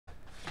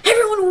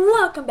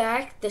welcome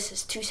back. This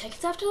is 2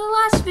 seconds after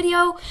the last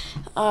video.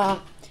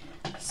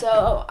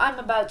 So I'm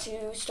about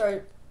to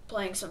start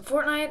playing some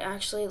Fortnite.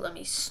 Actually, let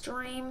me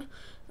stream.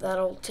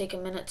 That'll take a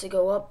minute to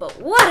go up,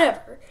 but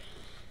whatever.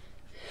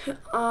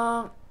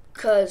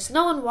 Cause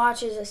no one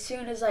watches as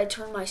soon as I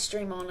turn my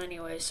stream on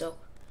anyway, so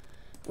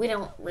we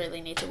don't really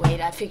need to wait.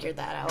 I figured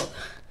that out.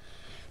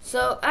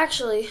 So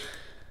actually,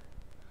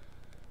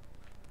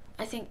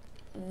 I think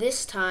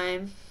this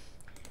time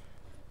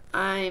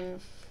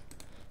I'm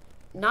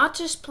not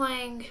just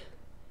playing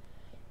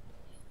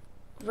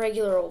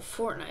regular old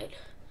Fortnite.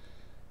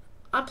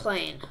 I'm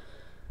playing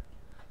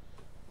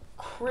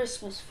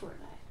Christmas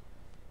Fortnite.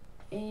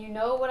 And you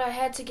know what I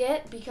had to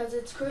get because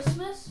it's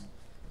Christmas?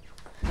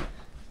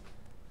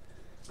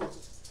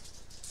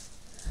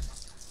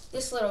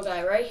 This little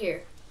guy right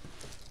here.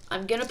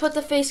 I'm gonna put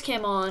the face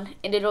cam on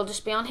and it'll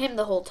just be on him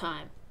the whole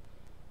time.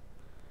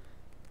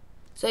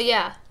 So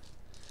yeah.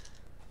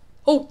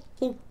 Oh.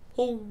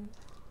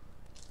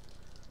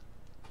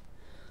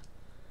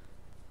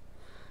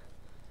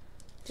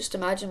 Just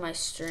imagine my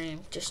stream.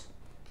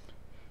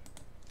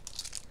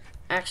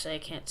 Actually, I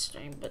can't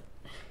stream, but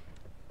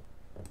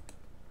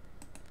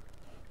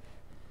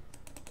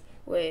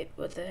wait,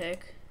 what the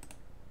heck?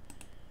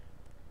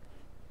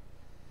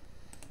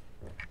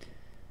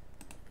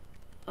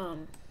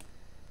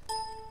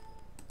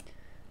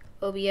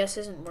 OBS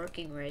isn't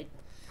working right.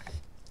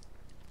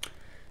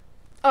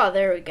 Oh,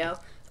 there we go.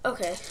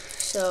 Okay,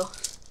 so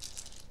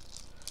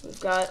we've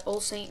got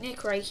old Saint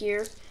Nick right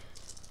here.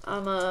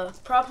 I'm gonna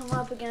prop him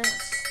up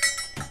against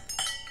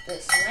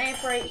this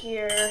lamp right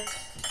here.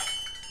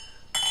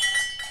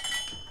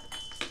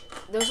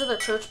 Those are the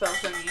church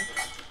bells ringing.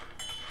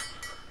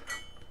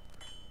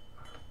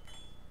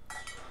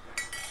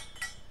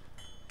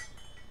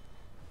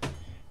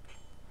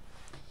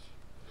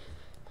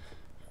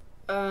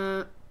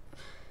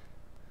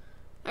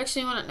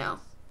 Actually, you want to know?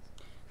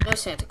 No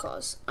Santa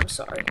Claus. I'm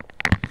sorry.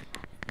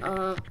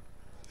 What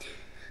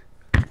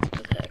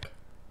the heck?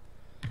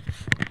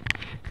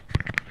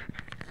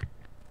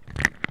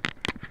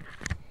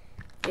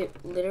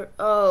 It literally.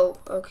 Oh,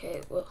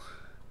 okay. Well,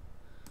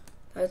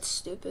 that's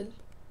stupid.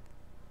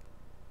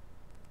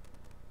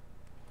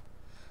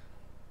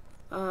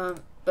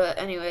 But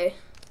anyway,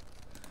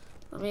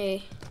 let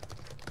me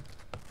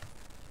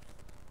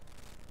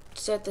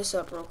set this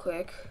up real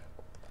quick.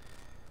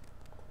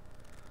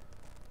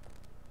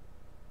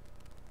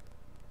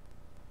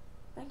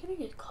 Am I gonna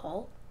get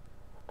called?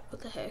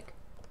 What the heck?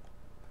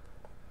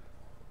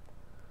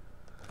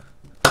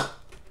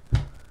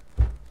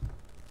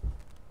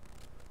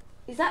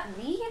 Is that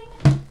me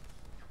getting it?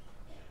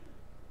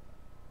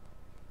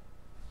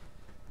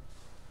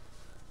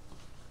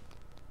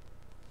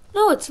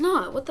 No, it's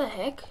not. What the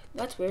heck?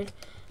 That's weird.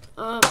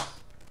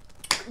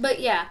 But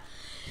yeah.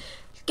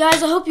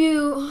 Guys, I hope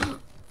you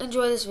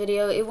enjoy this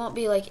video. It won't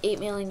be like 8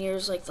 million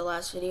years like the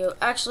last video.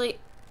 Actually,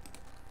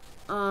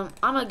 I'm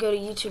gonna go to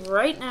YouTube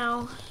right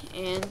now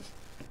and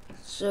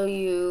show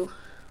you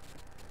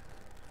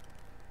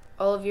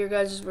all of your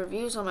guys'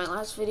 reviews on my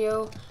last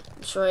video.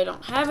 I'm sure I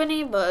don't have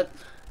any, but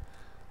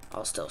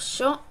I'll still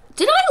show.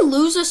 Did I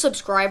lose a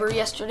subscriber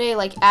yesterday?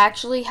 Like,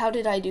 actually, how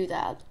did I do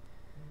that?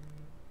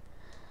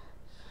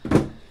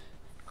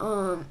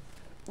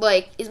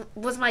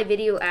 Was my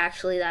video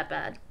actually that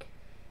bad?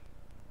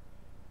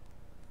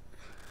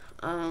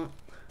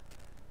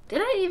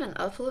 Did I even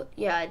upload?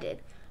 Yeah, I did.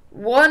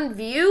 1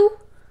 view?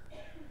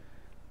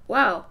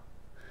 Wow.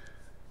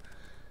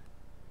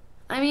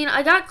 I mean,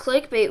 I got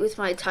clickbait with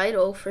my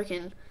title,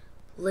 freaking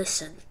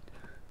listen.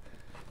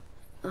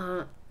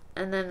 And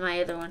then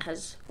my other one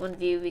has 1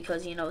 view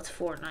because, you know, it's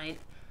Fortnite.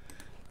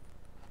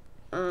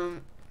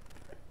 No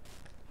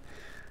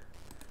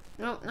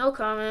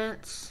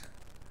comments.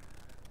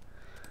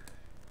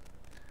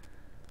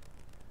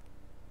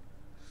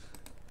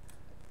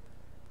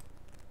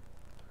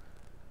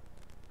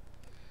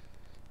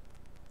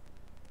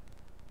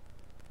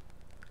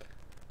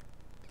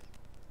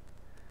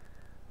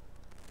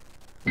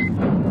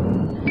 No.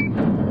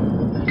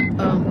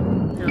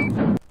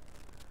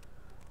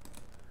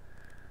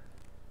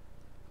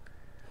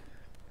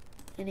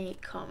 Any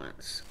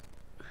comments?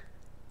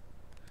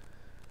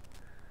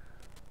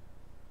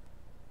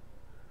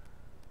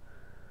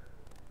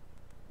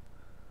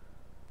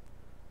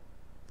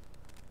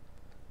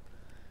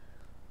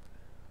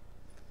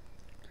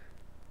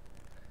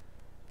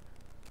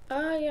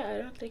 Yeah, I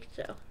don't think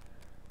so.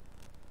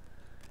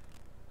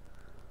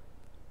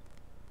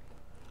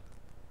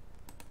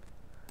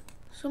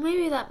 So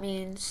maybe that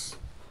means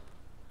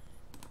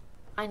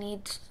I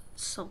need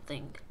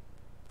something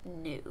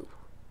new.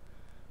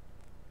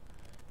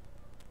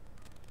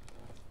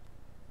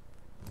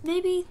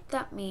 Maybe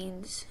that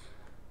means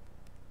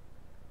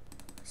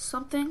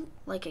something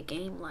like a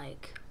game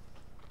like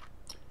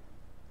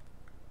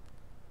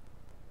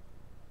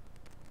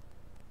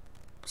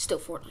still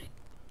Fortnite.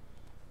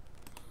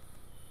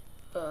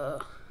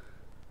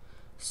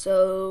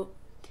 So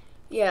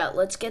yeah,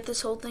 let's get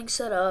this whole thing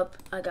set up.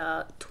 I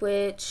got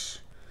Twitch,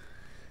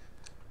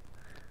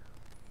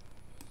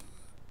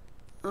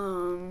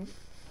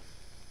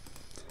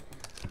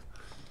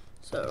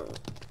 So,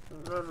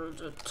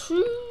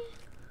 two.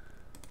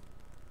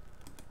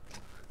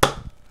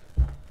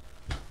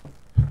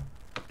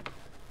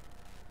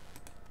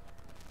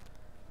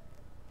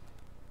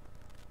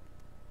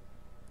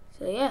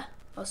 So yeah,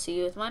 I'll see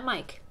you with my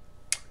mic.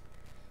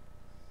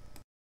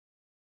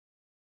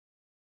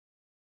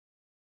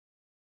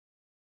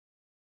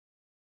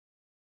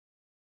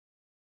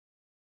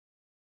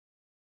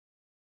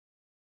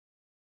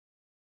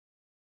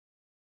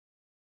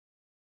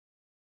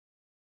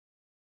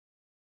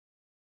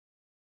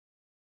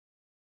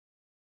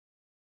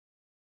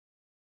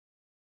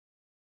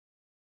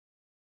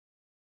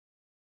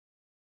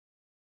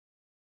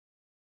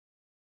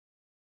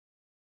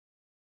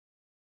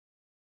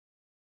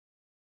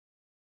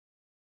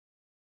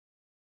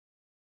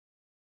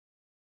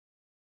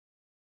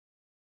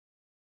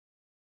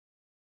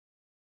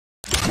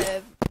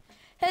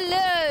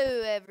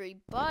 Hello,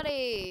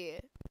 everybody.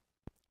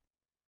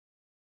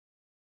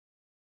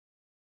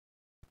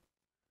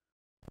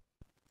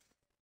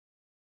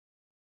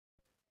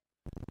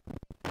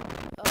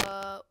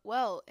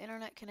 Well,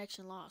 internet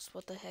connection lost.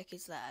 What the heck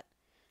is that?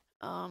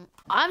 I'm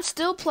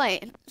still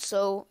playing,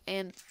 so,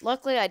 and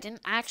luckily I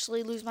didn't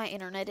actually lose my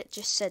internet, it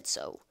just said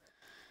so.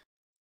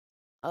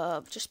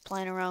 Just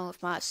playing around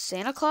with my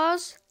Santa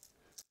Claus.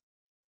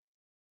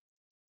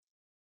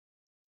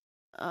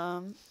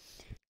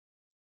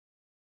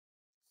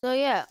 So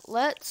yeah,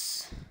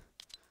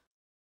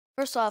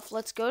 first off,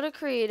 let's go to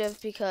creative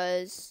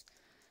because,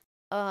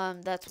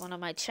 that's one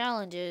of my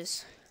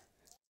challenges.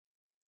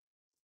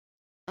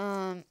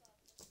 I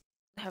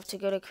have to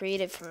go to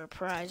creative for a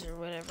prize or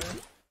whatever.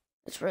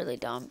 It's really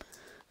dumb.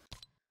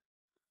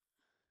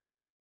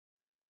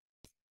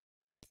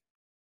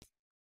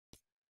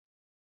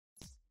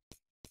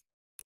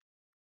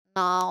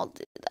 Nah, I'll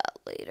do that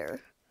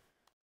later.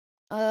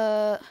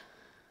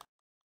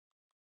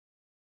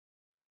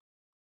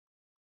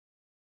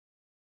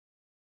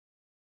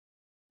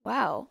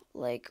 Wow,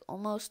 like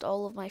almost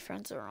all of my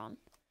friends are on.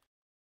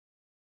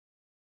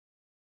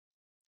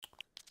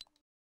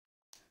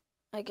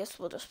 I guess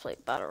we'll just play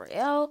Battle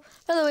Royale.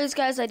 By the ways,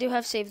 guys, I do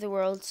have Save the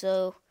World,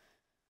 so...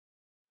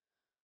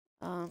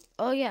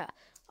 oh yeah,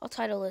 I'll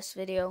title this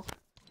video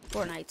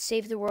Fortnite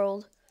Save the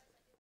World,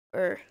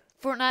 or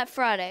Fortnite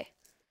Friday.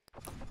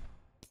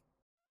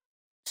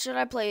 Should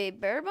I play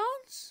Bare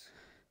Bones?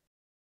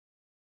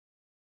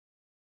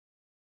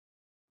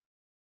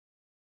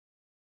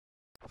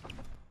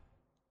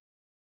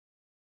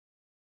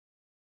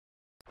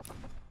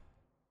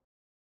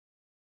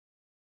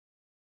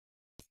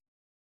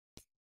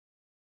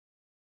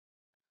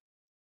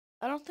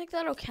 I don't think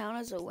that'll count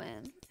as a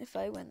win if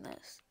I win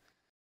this.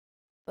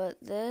 But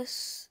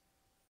this...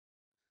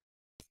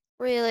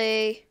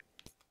 Really?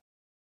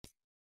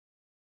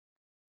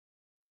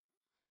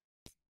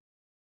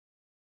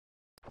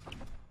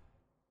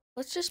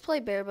 Let's just play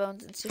Bare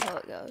Bones and see how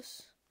it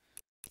goes.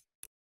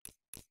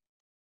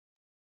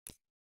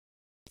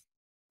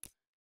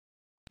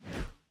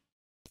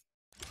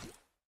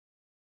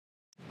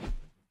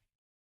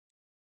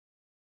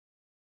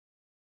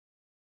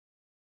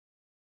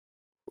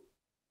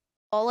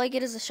 All I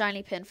get is a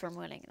shiny pin from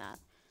winning that.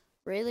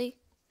 Really?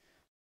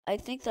 I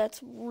think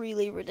that's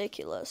really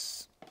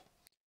ridiculous.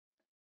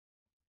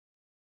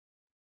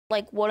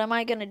 Like, what am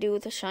I gonna do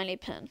with a shiny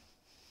pin?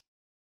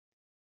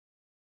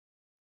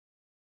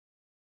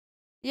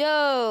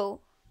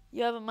 Yo!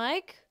 You have a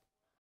mic?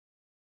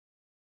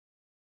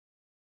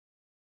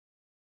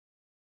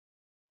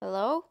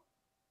 Hello?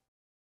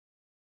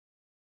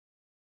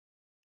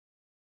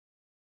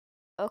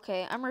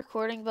 Okay, I'm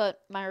recording,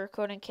 but my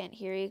recording can't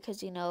hear you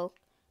because, you know,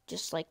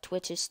 just like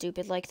Twitch is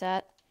stupid like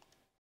that.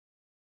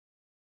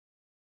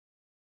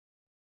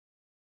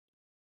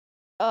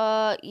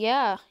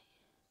 Yeah.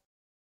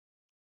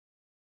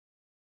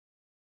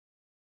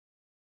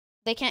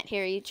 They can't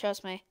hear you,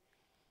 trust me.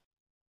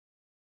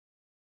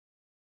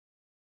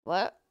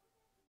 What?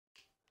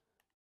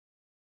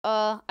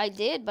 I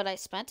did, but I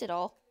spent it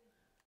all.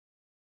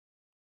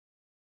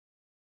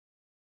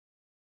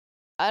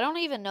 I don't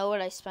even know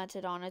what I spent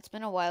it on. It's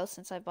been a while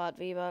since I bought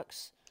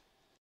V-Bucks.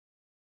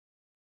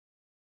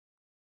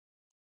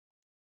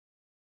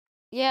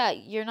 Yeah,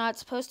 you're not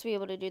supposed to be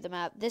able to do the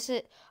map.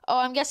 Oh,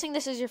 I'm guessing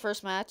this is your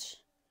first match.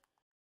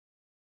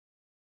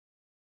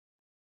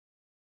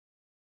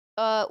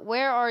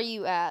 Where are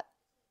you at?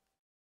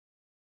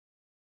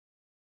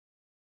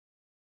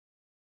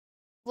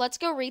 Let's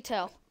go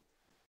retail.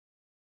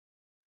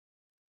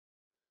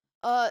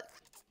 Uh,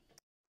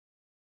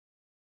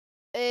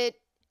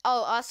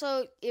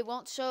 also, it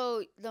won't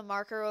show the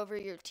marker over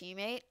your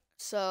teammate,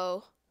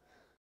 so,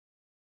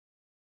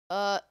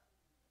 I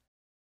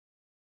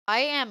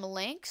am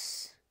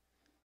Lynx,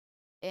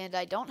 and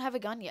I don't have a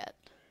gun yet.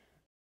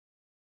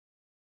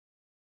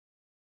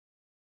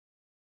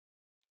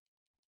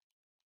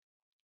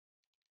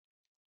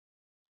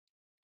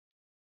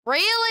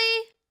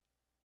 Really?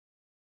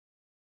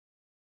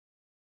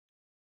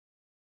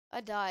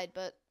 I died,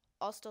 but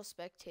I'll still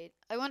spectate.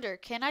 I wonder,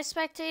 can I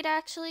spectate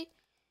actually?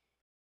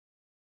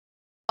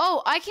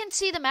 Oh, I can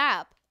see the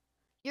map.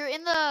 You're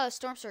in the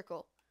storm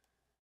circle.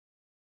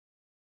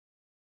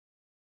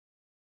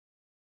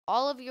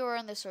 All of you are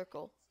in the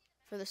circle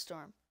for the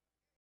storm.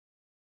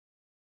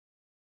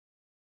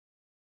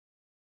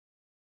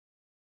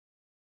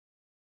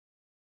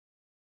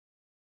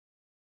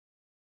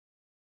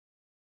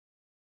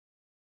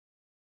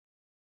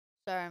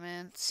 Sorry,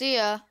 man. See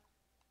ya.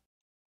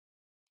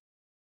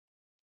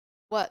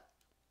 What?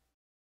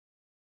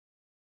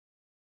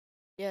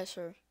 Yeah,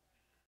 sure.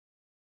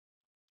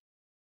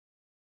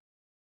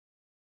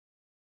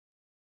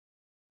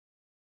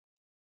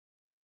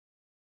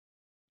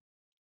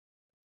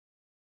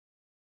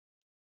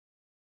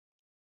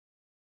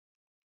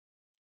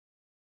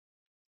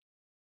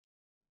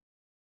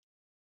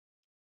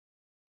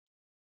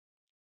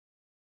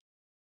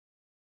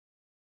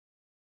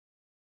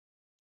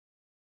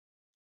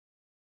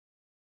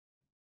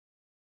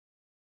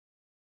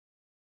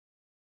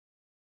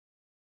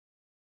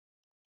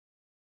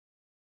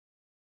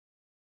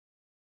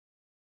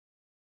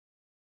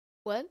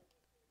 What?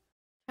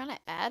 I'm trying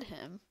to add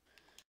him.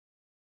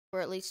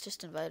 Or at least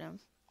just invite him.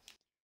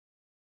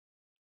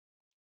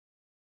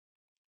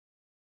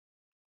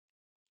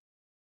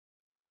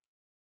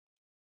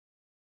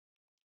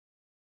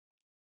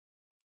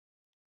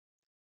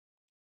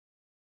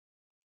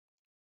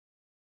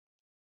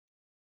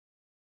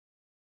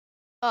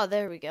 Oh,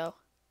 there we go.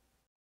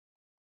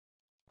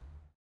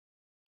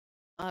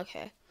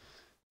 Okay.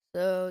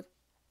 So,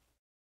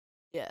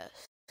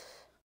 yes.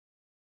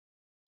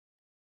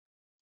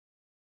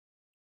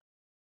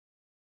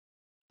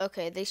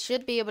 Okay, they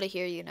should be able to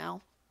hear you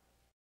now.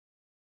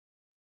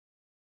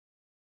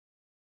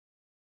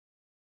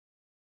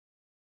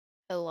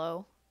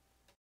 Hello.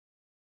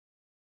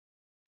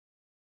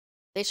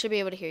 They should be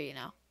able to hear you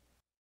now.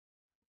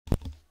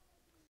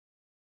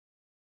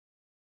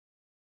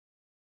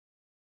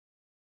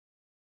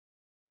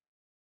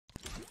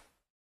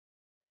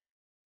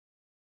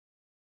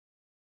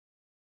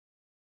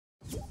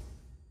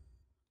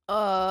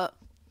 Uh,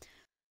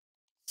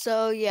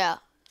 so yeah.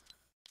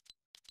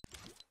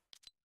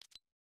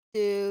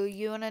 Do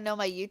you want to know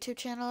my YouTube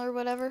channel or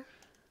whatever?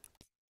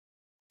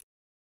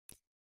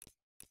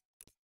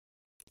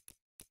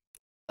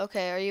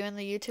 Okay, are you in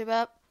the YouTube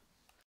app?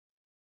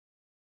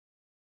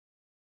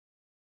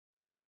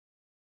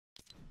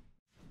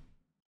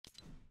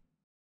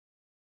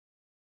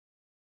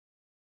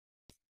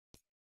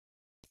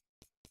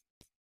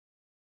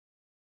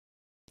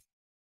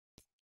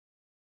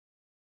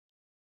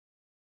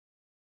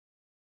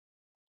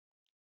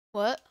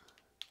 What?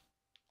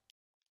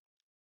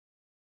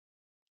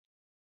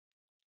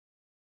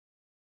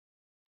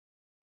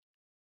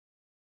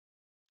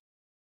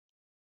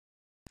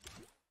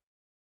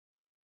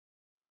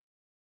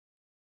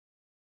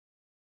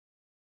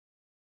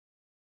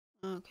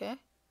 Okay.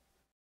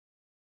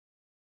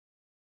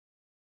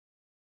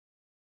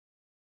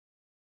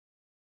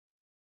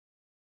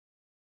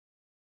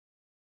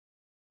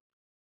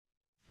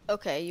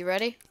 Okay, you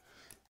ready?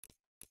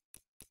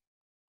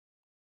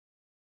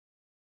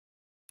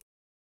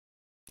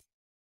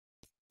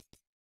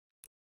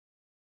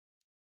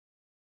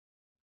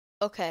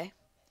 Okay.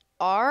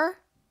 R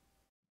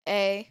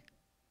A.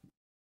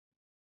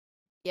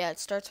 Yeah, it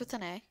starts with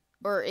an A.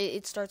 Or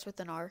it starts with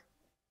an R.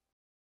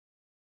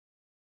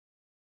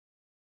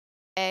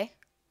 A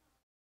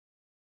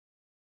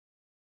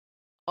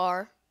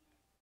R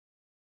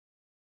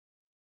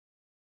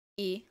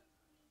E.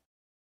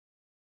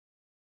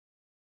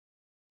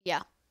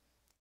 Yeah.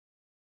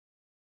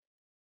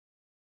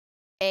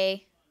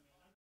 A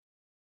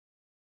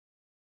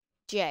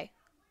J.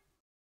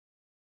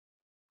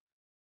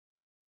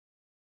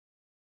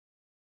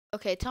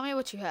 Okay, tell me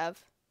what you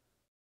have.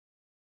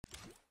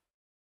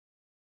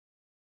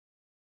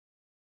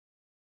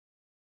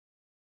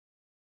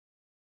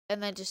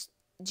 And then just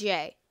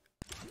J.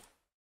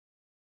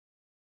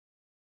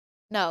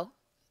 No.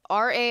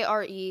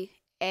 RAREAJ.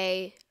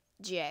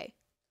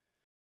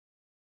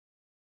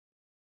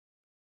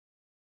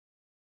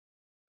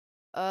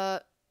 Uh,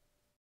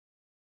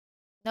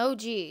 no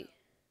G.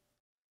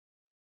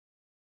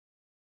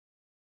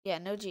 Yeah,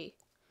 no G.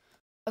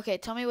 Okay,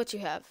 tell me what you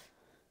have.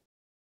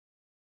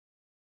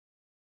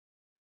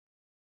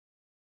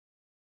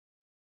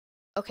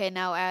 Okay,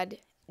 now add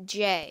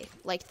J,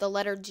 like the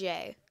letter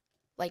J,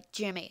 like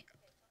Jimmy.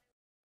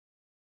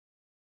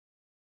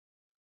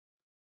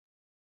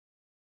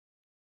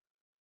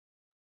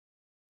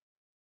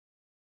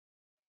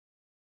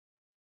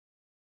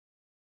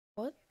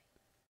 What?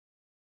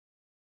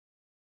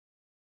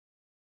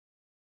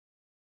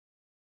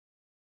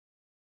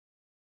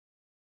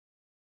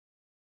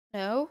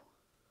 No?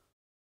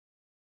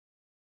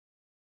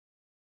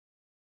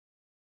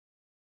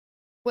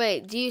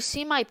 Wait, do you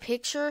see my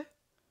picture?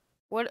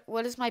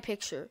 What is my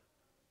picture?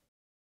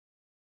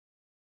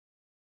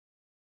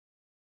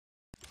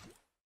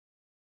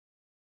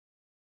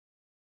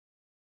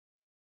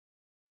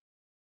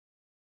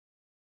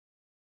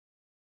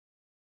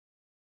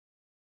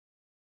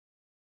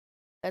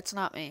 That's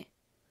not me.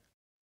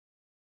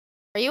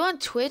 Are you on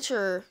Twitch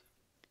or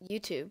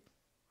YouTube?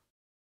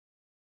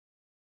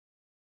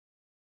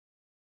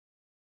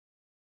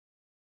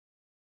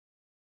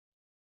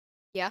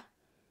 Yeah.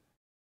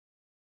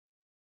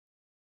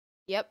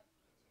 Yep.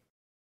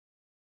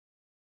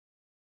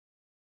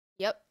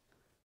 Yep.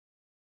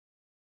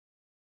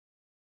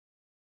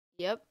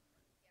 Yep.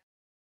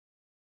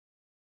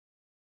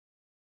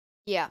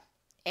 Yeah.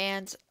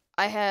 And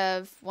I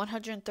have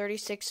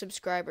 136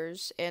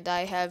 subscribers, and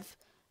I have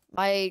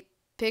my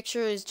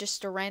picture is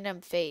just a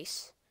random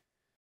face.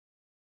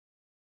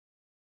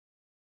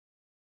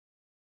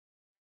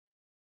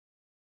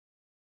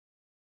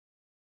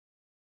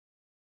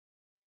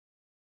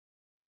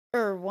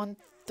 Or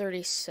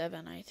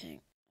 137, I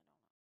think.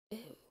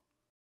 Ew.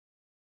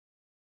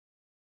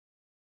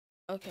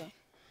 Okay.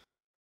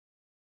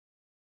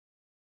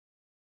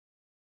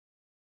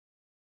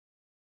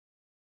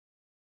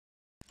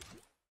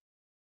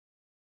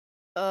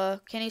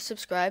 Can you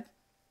subscribe?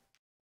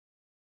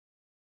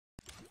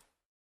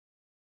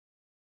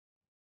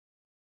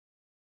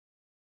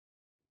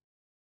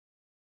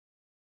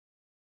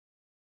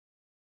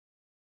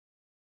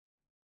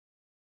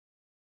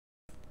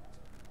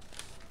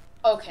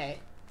 Okay,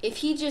 if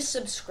he just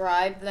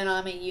subscribed, then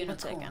I'm a 1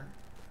 second. unicorn.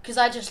 Because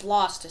I just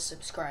lost a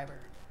subscriber.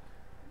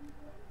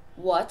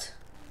 What?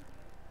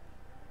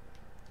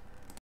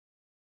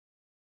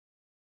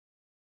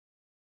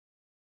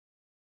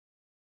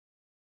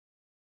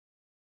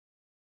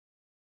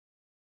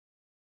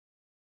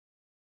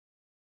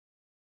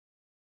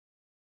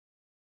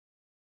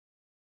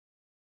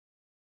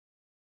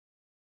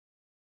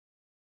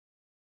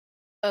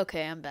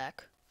 Okay, I'm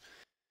back.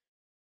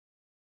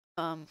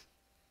 Um,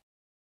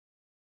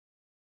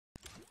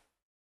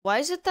 why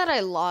is it that I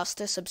lost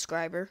a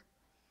subscriber?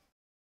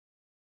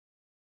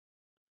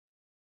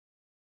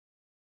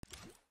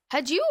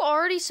 Had you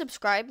already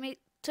subscribed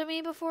to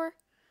me before?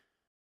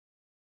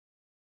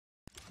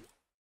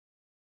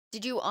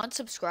 Did you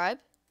unsubscribe?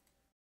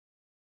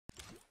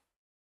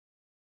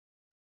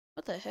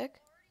 What the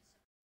heck?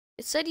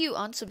 It said you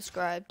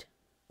unsubscribed.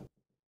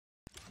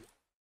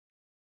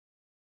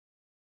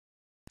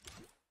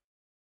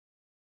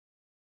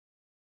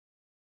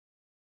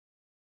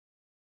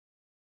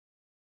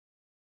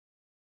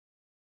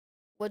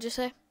 What'd you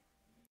say?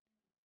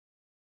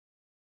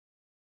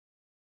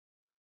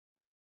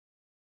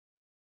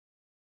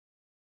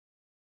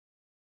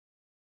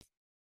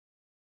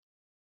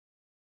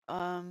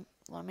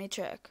 Let me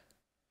check.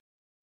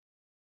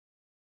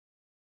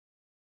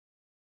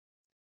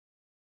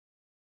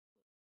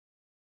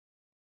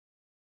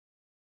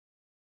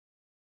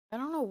 I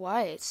don't know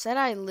why. It said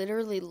I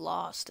literally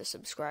lost a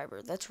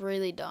subscriber. That's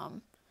really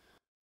dumb.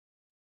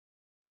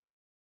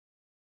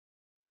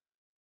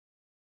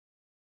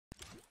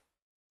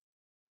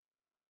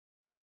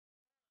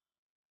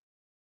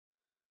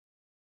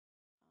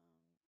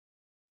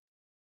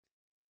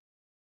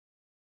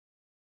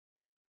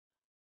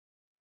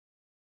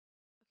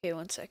 Okay,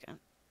 1 second.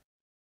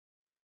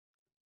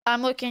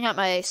 I'm looking at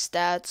my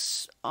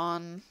stats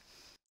on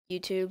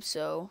YouTube,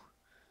 so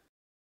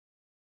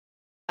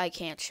I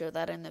can't show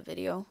that in the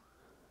video.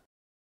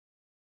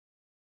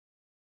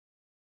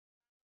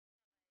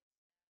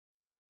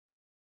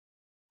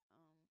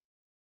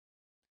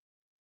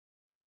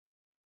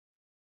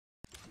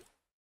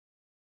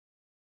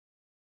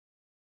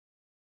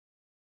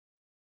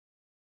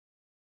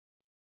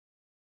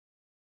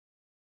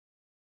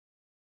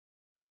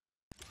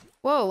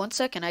 Whoa, 1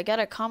 second. I got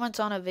a comment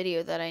on a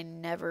video that I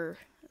never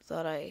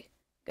thought I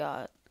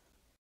got.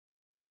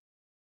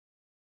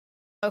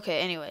 Okay,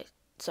 anyway,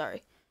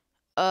 sorry.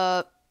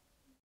 Uh,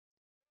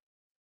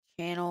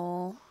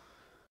 channel.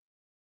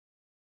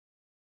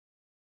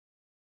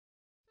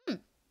 Hmm,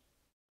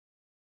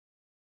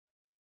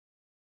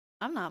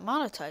 I'm not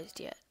monetized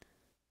yet.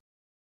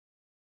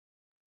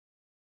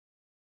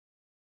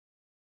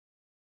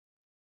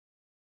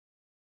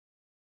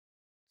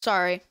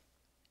 Sorry.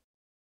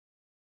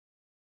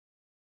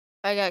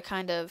 I got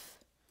kind of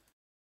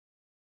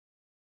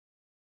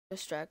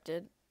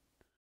distracted.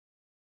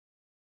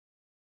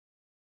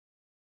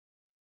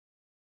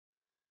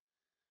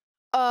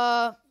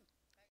 Uh,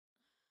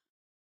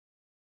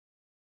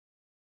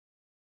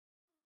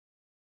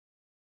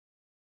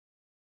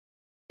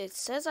 it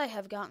says I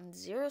have gotten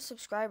 0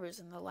 subscribers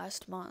in the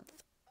last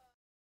month.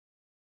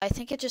 I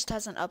think it just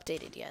hasn't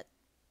updated yet.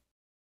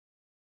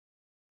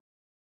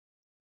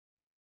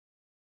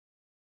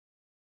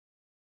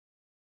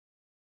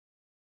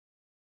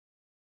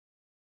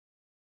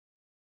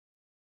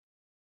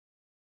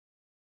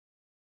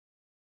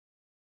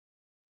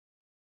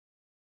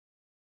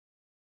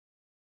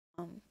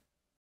 Um,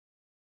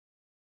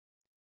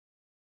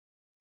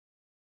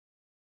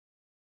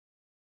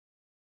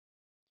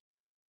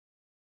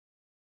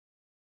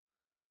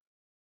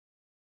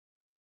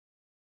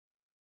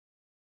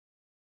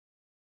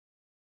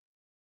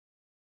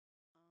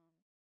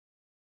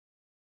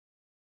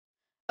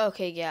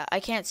 okay, yeah, I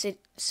can't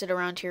sit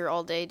around here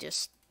all day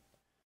just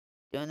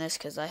doing this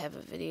because I have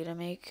a video to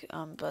make.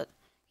 But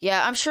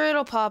yeah, I'm sure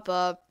it'll pop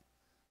up.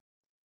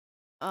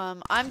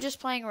 I'm just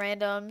playing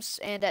randoms,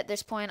 and at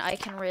this point, I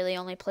can really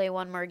only play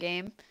one more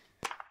game.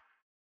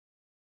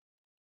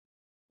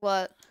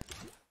 What?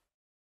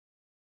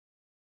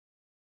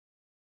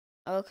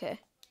 Okay.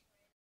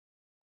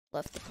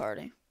 Left the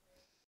party.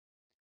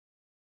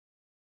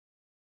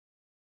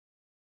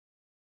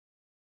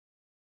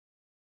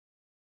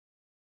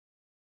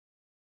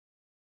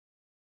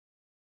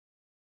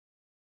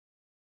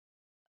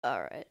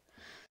 Alright.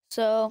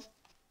 So,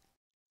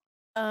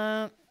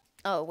 um,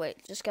 oh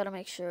wait, just gotta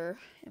make sure.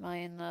 Am I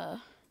in the...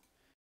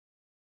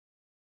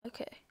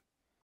 Okay.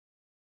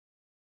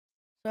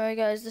 Sorry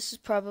guys, this is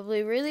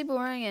probably really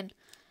boring and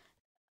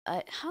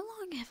how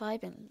long have I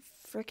been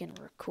freaking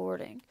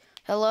recording?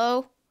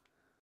 Hello?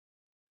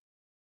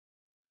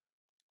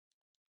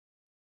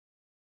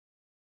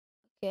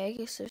 Okay, I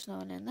guess there's no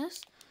one in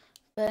this.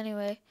 But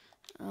anyway,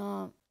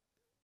 um,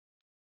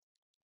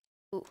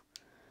 ooh.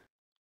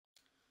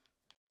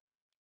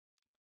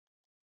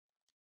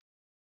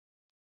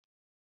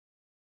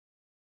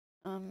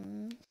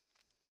 Um,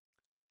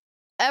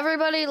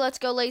 Everybody, let's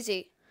go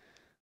lazy.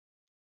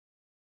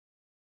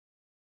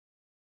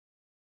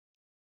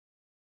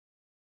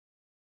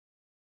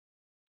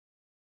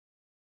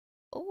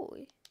 Oh,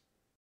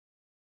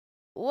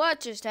 what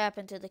just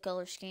happened to the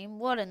color scheme?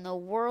 What in the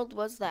world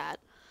was that?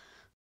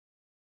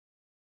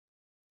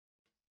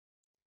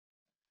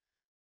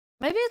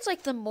 Maybe it's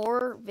like the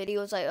more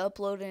videos I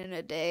upload in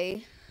a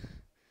day,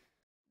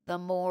 the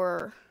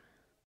more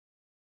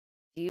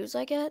views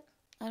I get.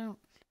 I don't.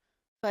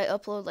 If I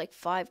upload like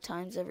 5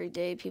 times every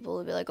day, people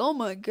will be like, "Oh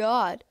my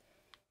god,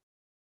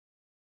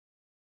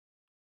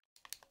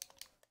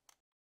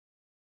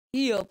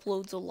 he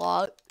uploads a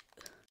lot."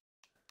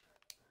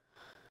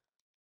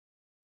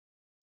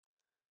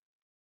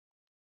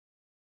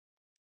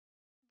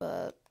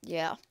 But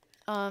yeah.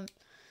 Um.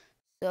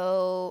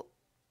 So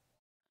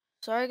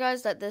sorry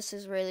guys that this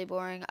is really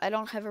boring. I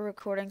don't have a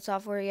recording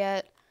software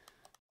yet.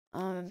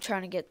 I'm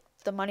trying to get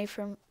the money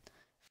for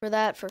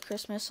that for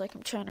Christmas. Like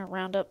I'm trying to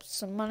round up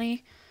some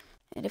money.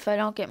 And if I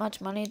don't get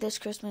much money this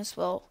Christmas,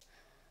 well,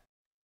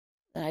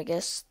 then I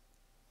guess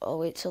I'll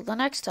wait till the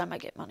next time I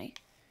get money.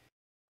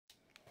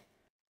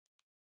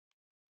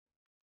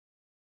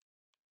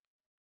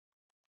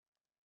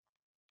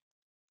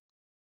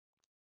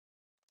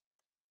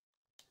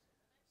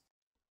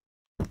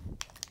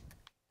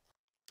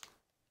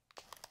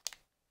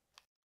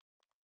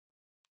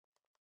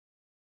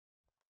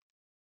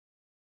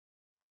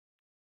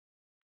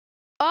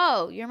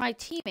 Oh, you're my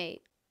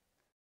teammate.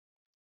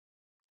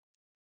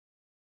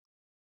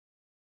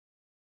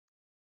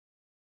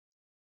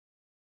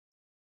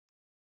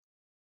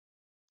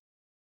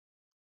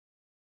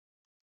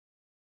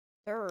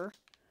 Sure.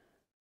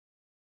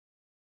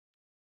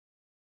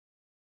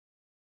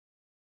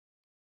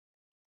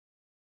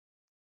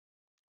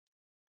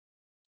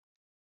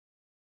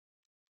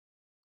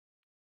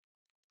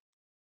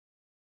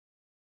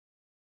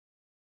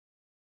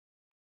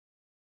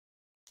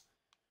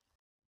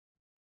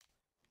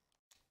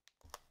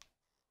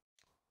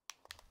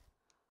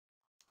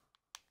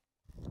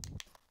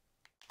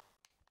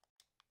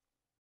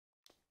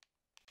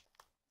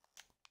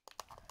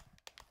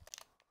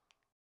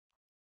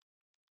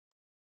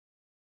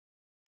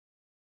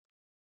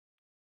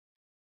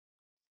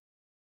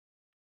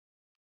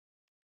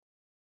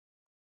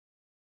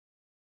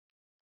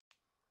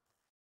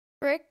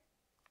 Rick.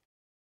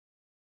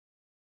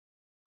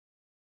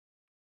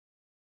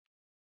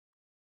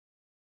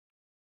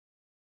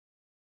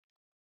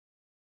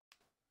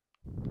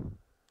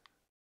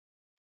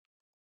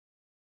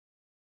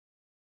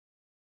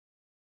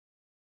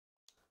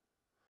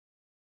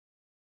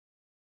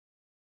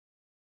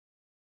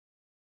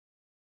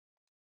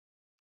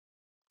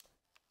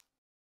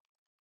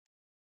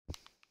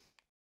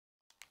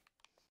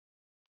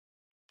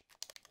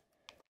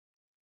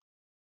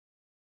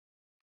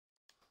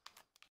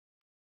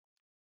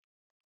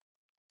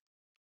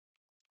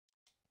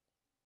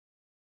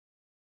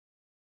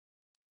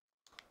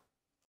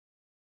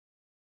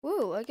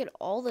 Woo, I get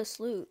all this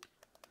loot.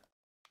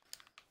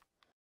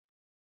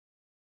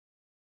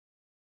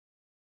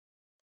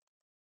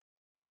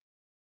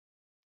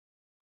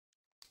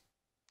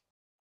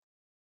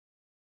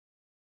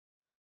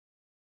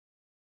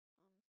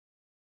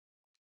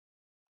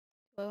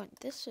 Do I want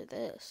this or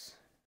this?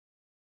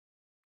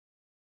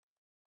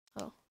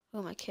 Oh, who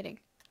am I kidding?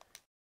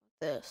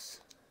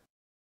 This.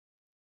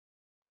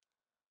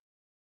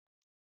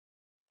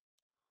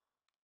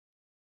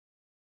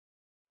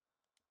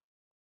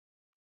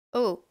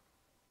 Oh,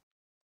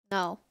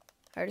 no.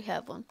 I already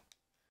have one.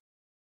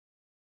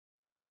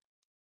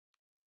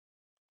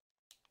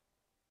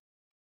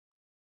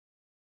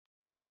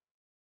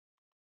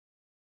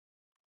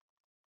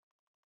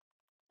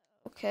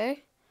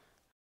 Okay.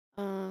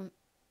 Um,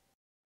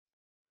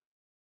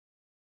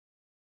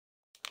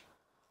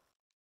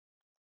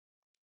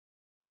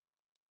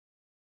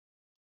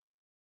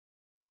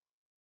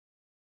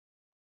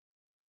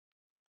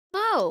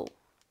 no.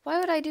 Why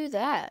would I do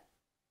that?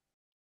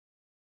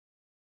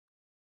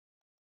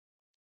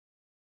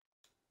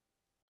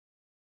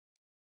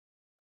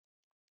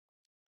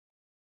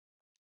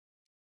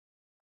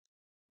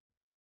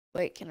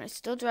 Wait, can I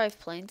still drive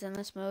planes in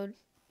this mode?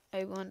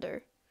 I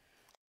wonder.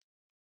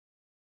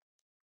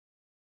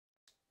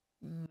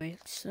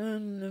 Mix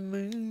and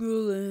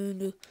mingle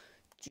and a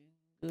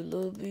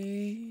jingle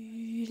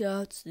bee.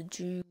 That's the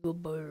jingle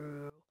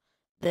bell.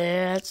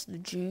 That's the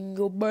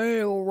jingle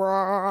bell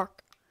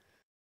rock.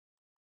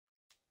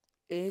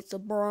 It's a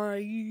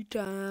bright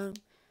time,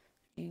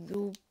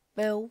 jingle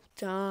bell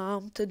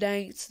time to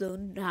dance the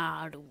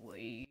night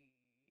away.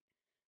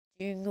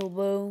 Jingle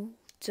bell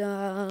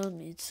time,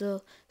 it's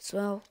a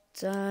swell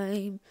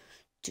time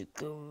to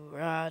go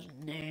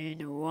riding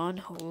in a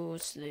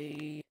one-horse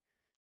sleigh.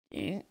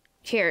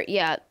 Here,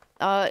 yeah.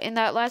 In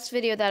that last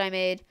video that I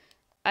made,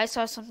 I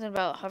saw something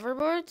about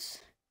hoverboards.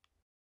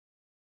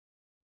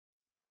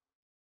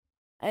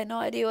 I had no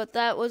idea what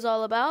that was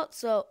all about,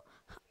 so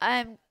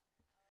I'm.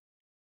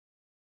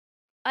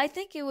 I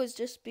think it was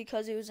just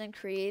because it was in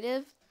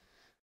creative.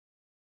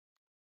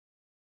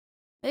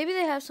 Maybe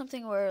they have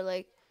something where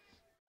like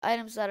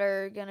items that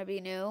are gonna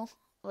be new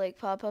like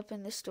pop up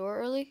in the store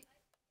early.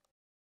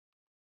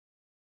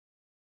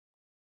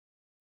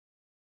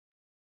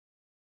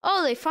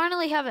 Oh, they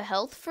finally have a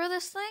health for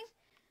this thing?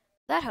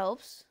 That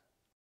helps.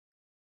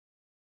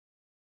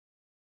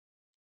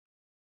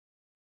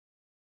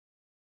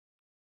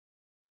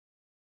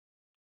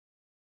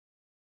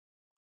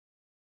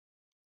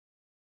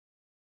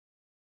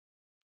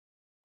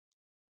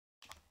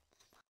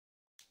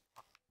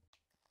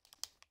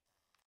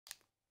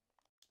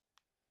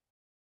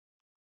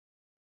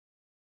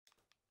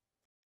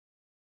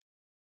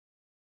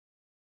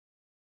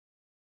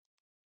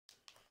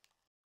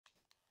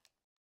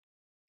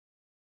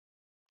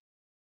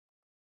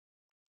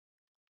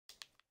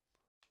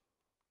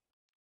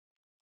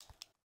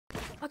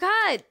 Oh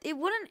god, it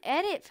wouldn't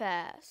edit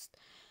fast.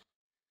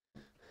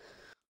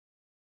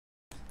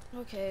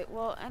 Okay,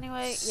 well,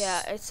 anyway,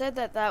 yeah, I said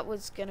that that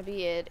was gonna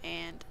be it,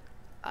 and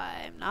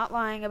I'm not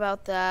lying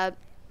about that.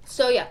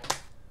 So yeah.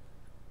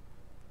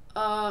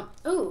 Um,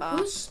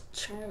 Who's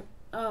turn?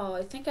 Oh,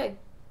 I think I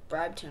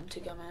bribed him to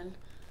come in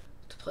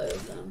to play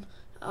with him.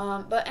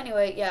 But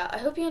anyway, yeah, I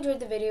hope you enjoyed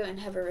the video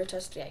and have a rich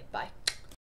day. Bye.